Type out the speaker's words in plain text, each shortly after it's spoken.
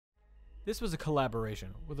This was a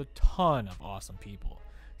collaboration with a ton of awesome people.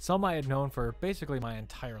 Some I had known for basically my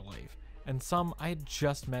entire life, and some I had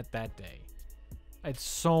just met that day. I had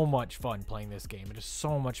so much fun playing this game. It is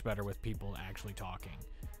so much better with people actually talking.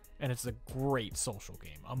 And it's a great social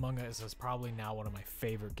game. Among Us is probably now one of my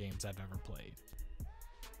favorite games I've ever played.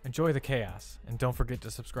 Enjoy the chaos, and don't forget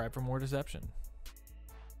to subscribe for more deception.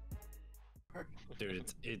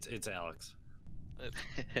 Dude, it's Alex.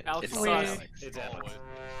 Alex It's sucks. Alex. It's Alex.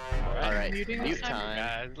 Alright, Muting mute time.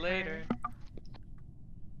 time. Guys, later.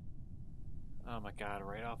 Oh my god,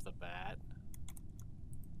 right off the bat.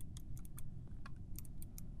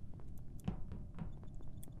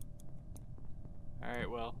 Alright,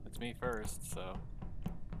 well, it's me first, so.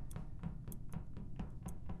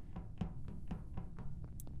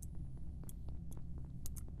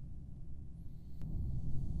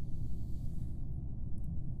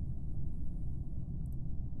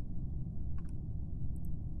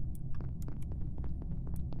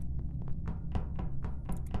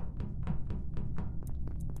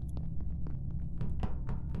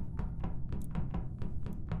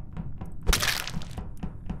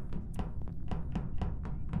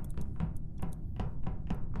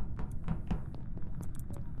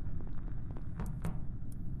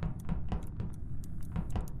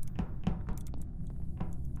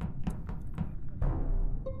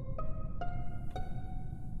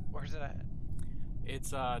 Where's it at?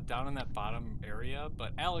 It's down in that bottom area,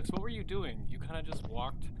 but Alex, what were you doing? You kind of just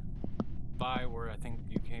walked by where I think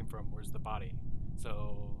you came from. Where's the body?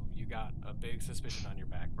 So you got a big suspicion on your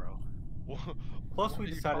back, bro. Plus, we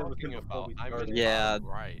decided with him before we started. Yeah,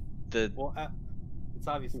 Right. Well, it's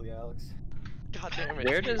obviously Alex. God damn it.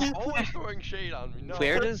 Where does- You're always throwing shade on me. No.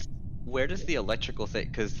 Where does the electrical thing?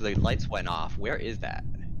 Because the lights went off. Where is that?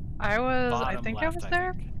 I Bottom think I left, was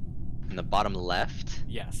there. think. In the bottom left.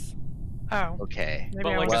 Yes. Oh, Okay. maybe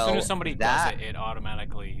But I like was. as soon Well, as somebody that- does it, it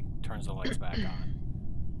automatically turns the lights back on.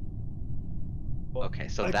 Well, Okay,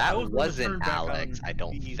 so I that was gonna turn wasn't back on Alex, I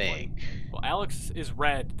don't the think. Well, Alex is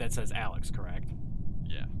red. That says Alex, correct?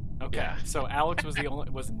 Yeah. Okay. Yeah. So Alex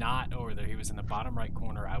was not over there. He was in the bottom right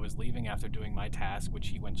corner. I was leaving after doing my task, which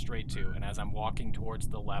he went straight to. And as I'm walking towards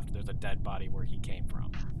the left, there's a dead body where he came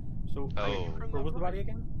from. So, Oh. where was the body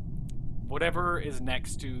again? Whatever is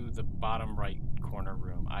next to the bottom right corner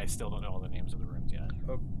room. I still don't know all the names of the rooms yet.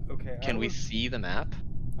 Oh, okay. Can we see the map?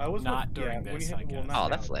 I was Not with, during when this, you I hit- well, guess. not Oh,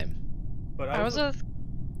 that's now, lame. But I was with.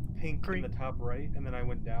 pink green. in the top right, and then I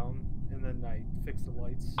went down, and then I fixed the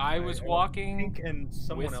lights. I was went walking pink and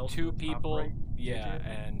someone with else two in the top people. right. Yeah, Did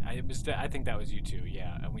you? and I think that was you two.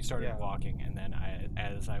 Yeah, and we started Yeah. walking, and then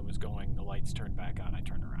as I was going, the lights turned back on. I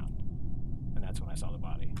turned around, and that's when I saw the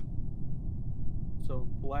body. So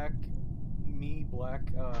black,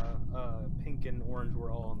 pink, and orange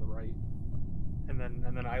were all on the right, and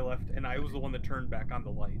then I left, and I was the one that turned back on the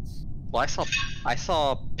lights. Well, I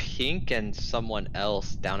saw pink and someone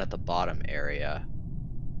else down at the bottom area,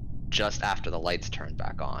 just after the lights turned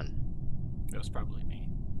back on. It was probably me.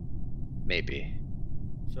 Maybe.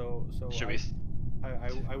 So Should we?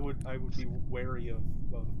 I would be wary of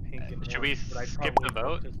pink and Should we orange, but I'd skip probably the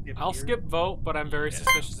vote? vote to skip I'll here. skip vote, but I'm very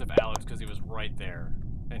suspicious of Alex because he was right there,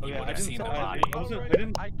 and Oh, he yeah, would I have didn't seen the say- body. I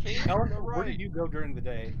didn't. I came Alex, from the where right. did you go during the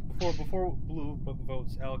day? Before blue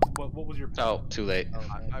votes, Alex. What was your? Oh, too late.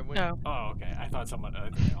 I went. No. Oh, okay. I thought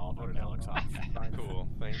they all voted Alex off. Fine. Cool.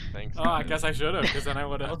 Thanks. Oh, I guess I should have, because then I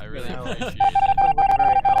would have. I really Alex. appreciate Sounds it. like a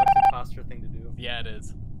very Alex imposter thing to do. Yeah, it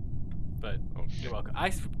is. But Oh, you're welcome.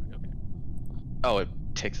 Okay. Oh, it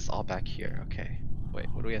takes us all back here. Okay. Wait,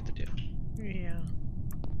 what do we have to do? Yeah.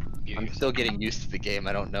 I'm still getting used to the game.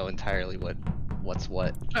 I don't know entirely what's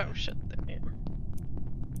what. Oh shit. There.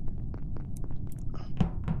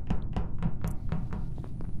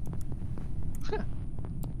 Huh.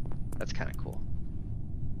 That's kind of cool.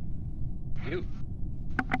 Mute.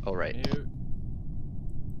 Oh, right. Mute.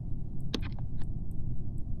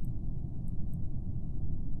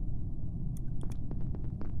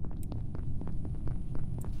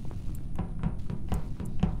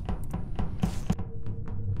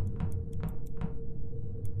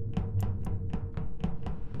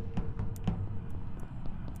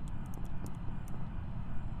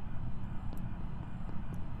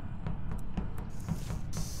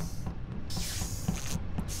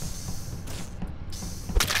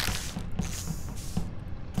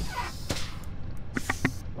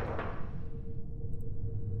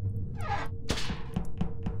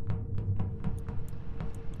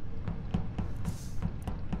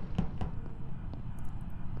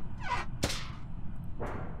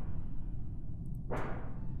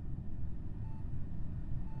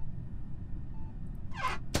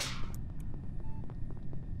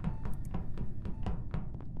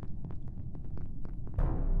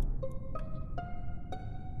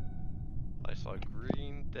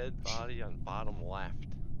 dead body on bottom left.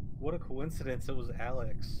 What a coincidence! It was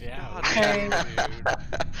Alex. Yeah. God Okay. damn, dude.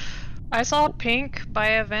 I saw pink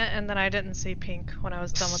by event, and then I didn't see pink when I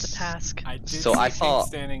was done with the task. I did So see I Pink saw-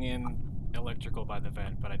 standing in electrical by the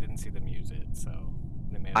vent, but I didn't see them use it, so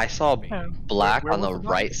they made it I look saw like me. Oh. black Where on the was the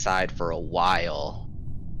right body? side for a while.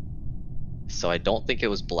 So I don't think it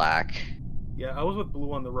was black. Yeah, I was with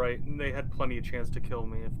blue on the right, and they had plenty of chance to kill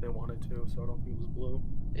me if they wanted to, so I don't think it was blue.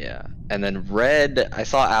 Yeah. And then red, I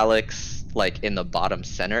saw Alex like in the bottom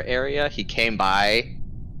center area. He came by,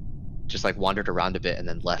 just like wandered around a bit and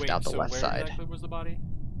then left Wait, out the so left where side. exactly was the body?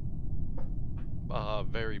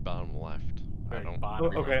 Very bottom left. Very I don't.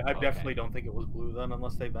 bottom. Oh, okay, I Okay. definitely don't think it was blue then,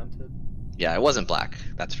 unless they vented. Yeah, it wasn't black,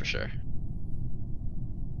 that's for sure.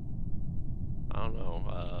 I don't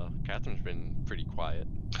know. Catherine's been pretty quiet.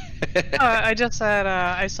 I just said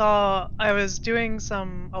I was doing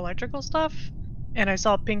some electrical stuff, and I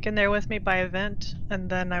saw pink in there with me by event, and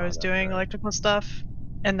then I Oh, was that's doing right. electrical stuff,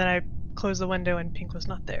 and then I closed the window and pink was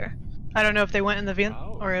not there. I don't know if they went in the vent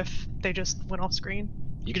Oh. or if they just went off screen.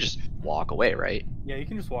 You could just walk away, right? Yeah, you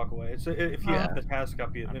can just walk away. So if you Yeah. have the task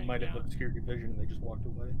up, it I mean, might have yeah. obscured your vision and they just walked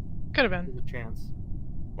away. Could have been. There's a chance.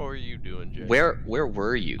 What were you doing, Jay? Where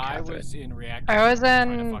were you, I Catherine? was in reactor. I was trying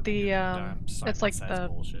to in fucking the, do damn side it's by like side the-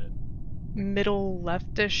 bullshit. Middle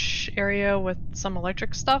leftish area with some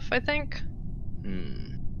electric stuff, I think.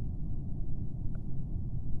 Hmm.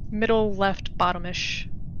 Middle left bottomish.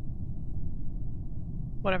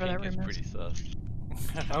 Whatever Pink that is room is. pretty sus.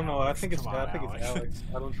 I don't know. I think it's Come on, Alex.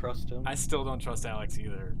 I don't trust him. I still don't trust Alex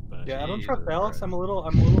either, but Yeah, I don't trust Jesus Alex. Christ. I'm a little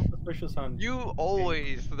suspicious on. You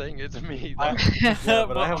always think it's me. I- That's Yeah,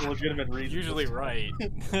 but I Well, have a legitimate reason. usually this time. right.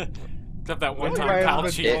 Except that one Really? time I Kyle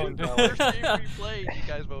haven't cheated. been the first game we played. You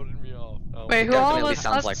guys voted me off. Oh, Wait, It who all definitely was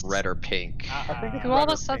sounds like us? red or pink. I think it's Who all red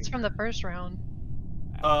or was sets pink. from the first round?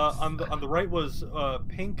 On the right was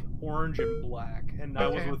pink, orange, and black, and I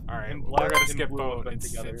was Okay. with All right, and we're black gonna and skip blue vote. went It's,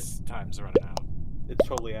 together. it's time's running out. It's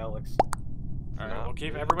totally Alex. All right, Not well,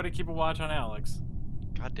 good. everybody keep a watch on Alex.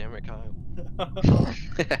 God damn it, Kyle. Oof.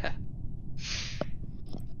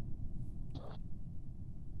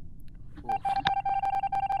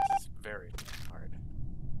 This is very hard.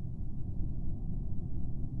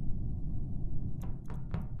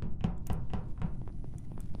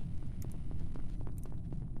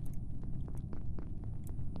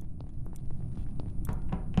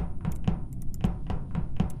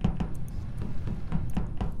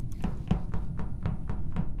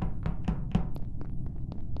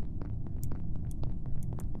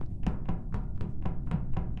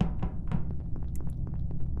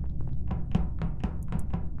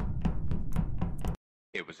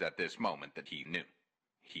 It was at this moment that he knew.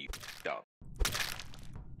 He f***ed up.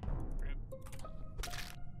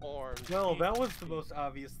 Orange. Well, that was the most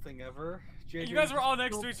obvious thing ever. JJ You guys was were all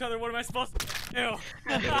next so- to each other. What am I supposed to do?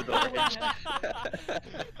 You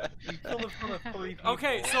killed in front of 3 people.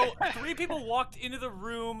 Okay, so 3 people walked into the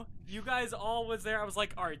room. You guys all was there. I was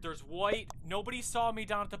like, all right, there's White. Nobody saw me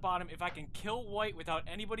down at the bottom. If I can kill White without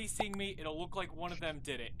anybody seeing me, it'll look like one of them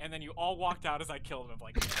did it. And then you all walked out as I killed him.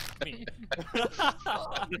 Like, me.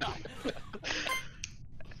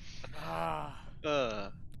 Ah.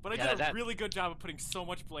 But I Yeah, did a really good job of putting so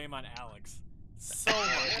much blame on Alex. So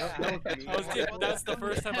much. That was That's the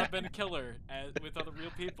first time I've been a killer with other real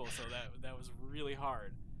people, so that was really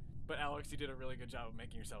hard. But Alex, you did a really good job of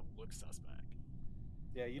making yourself look suspect.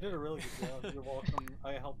 Yeah, you did a really good job. You're welcome.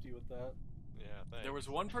 I helped you with that. Yeah, thanks. There was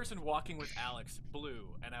one person walking with Alex,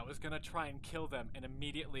 Blue, and I was gonna try and kill them and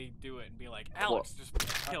immediately do it and be like, Alex, just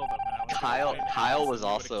kill them. And I was Kyle, gonna Kyle was and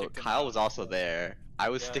you would've also kicked him Kyle out. was also there. I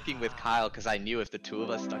was Yeah. sticking with Kyle because I knew if the two of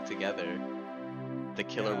us stuck together, the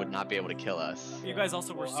killer Yeah. would not be able to kill us. You guys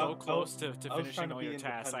also were Well, so I was- close to I was finishing trying to all be your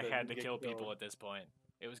tasks. I independent had and to get kill people killed. at this point.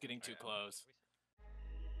 It was getting too close.